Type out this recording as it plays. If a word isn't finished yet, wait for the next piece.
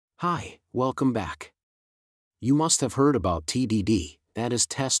Hi, welcome back. You must have heard about TDD, that is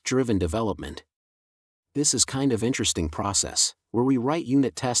test-driven development. This is kind of interesting process, where we write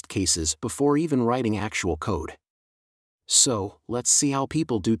unit test cases before even writing actual code. So, let's see how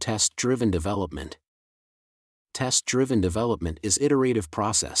people do test-driven development. Test-driven development is iterative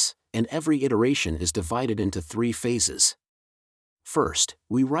process, and every iteration is divided into 3 phases. First,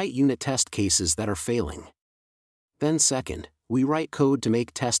 we write unit test cases that are failing. Then second, we write code to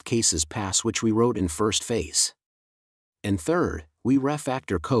make test cases pass which we wrote in first phase. And third, we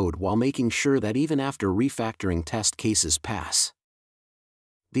refactor code while making sure that even after refactoring test cases pass.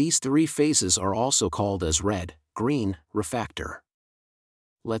 These 3 phases are also called as Red-Green-Refactor.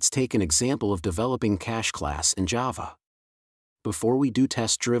 Let's take an example of developing cache class in Java. Before we do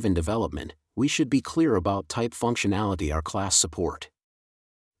test-driven development, we should be clear about type functionality our class support.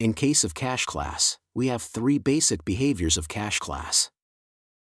 In case of cache class, we have 3 basic behaviors of cache class.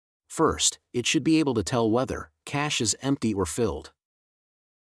 First, it should be able to tell whether cache is empty or filled.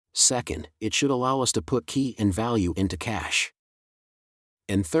 Second, it should allow us to put key and value into cache.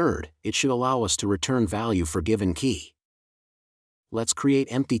 And third, it should allow us to return value for given key. Let's create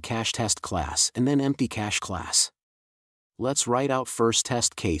empty cache test class and then empty cache class. Let's write out first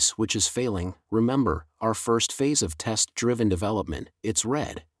test case which is failing. Remember, our first phase of test-driven development, it's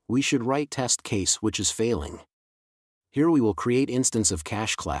red. We should write test case which is failing. Here we will create instance of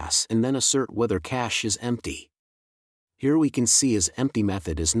cache class and then assert whether cache is empty. Here we can see his empty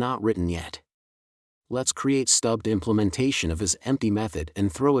method is not written yet. Let's create stubbed implementation of his empty method and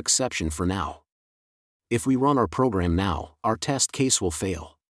throw exception for now. If we run our program now, our test case will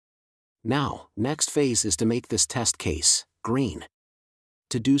fail. Now, next phase is to make this test case green.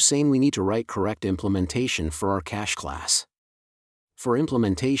 To do same we need to write correct implementation for our cache class. For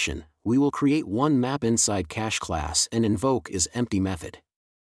implementation, we will create one map inside cache class and invoke is empty method.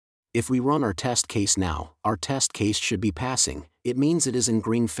 If we run our test case now, our test case should be passing, it means it is in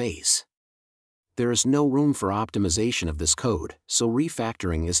green phase. There is no room for optimization of this code, so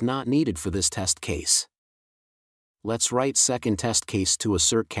refactoring is not needed for this test case. Let's write second test case to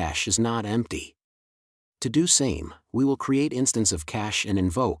assert cache is not empty. To do same, we will create instance of cache and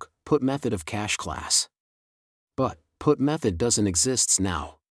invoke put method of cache class. But put method doesn't exist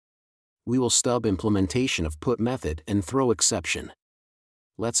now. We will stub implementation of put method and throw exception.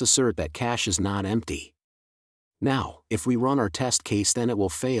 Let's assert that cache is not empty. Now, if we run our test case then it will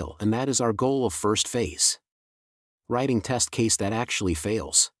fail and that is our goal of first phase. Writing test case that actually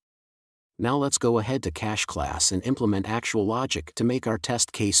fails. Now let's go ahead to cache class and implement actual logic to make our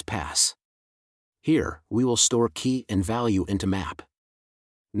test case pass. Here, we will store key and value into map.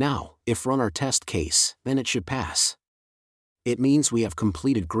 Now, if run our test case, then it should pass. It means we have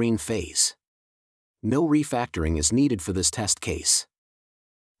completed green phase. No refactoring is needed for this test case.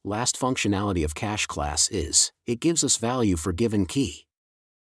 Last functionality of cache class is, it gives us value for given key.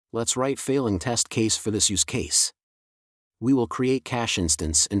 Let's write failing test case for this use case. We will create cache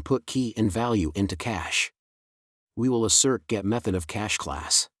instance and put key and value into cache. We will assert get method of cache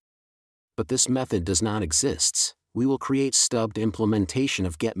class. But this method does not exist. We will create stubbed implementation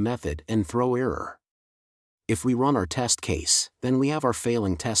of get method and throw error. If we run our test case, then we have our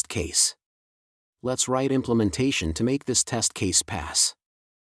failing test case. Let's write implementation to make this test case pass.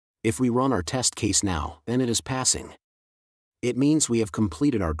 If we run our test case now, then it is passing. It means we have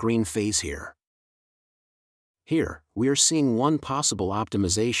completed our green phase here. Here, we are seeing one possible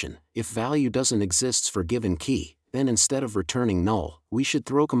optimization. If value doesn't exist for given key, then instead of returning null, we should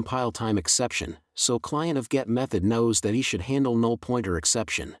throw compile time exception, so client of get method knows that he should handle null pointer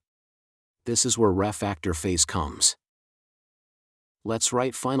exception. This is where refactor phase comes. Let's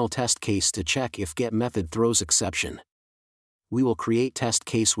write final test case to check if get method throws exception. We will create test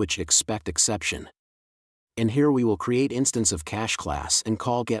case which expect exception. And here we will create instance of cache class and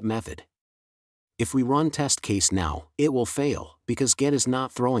call get method. If we run test case now, it will fail, because get is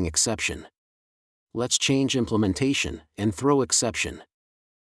not throwing exception. Let's change implementation, and throw exception.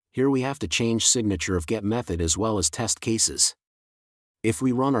 Here we have to change signature of get method as well as test cases. If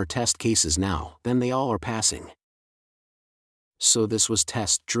we run our test cases now, then they all are passing. So this was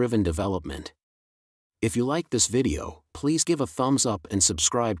test-driven development. If you like this video, please give a thumbs up and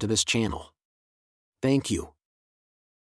subscribe to this channel. Thank you.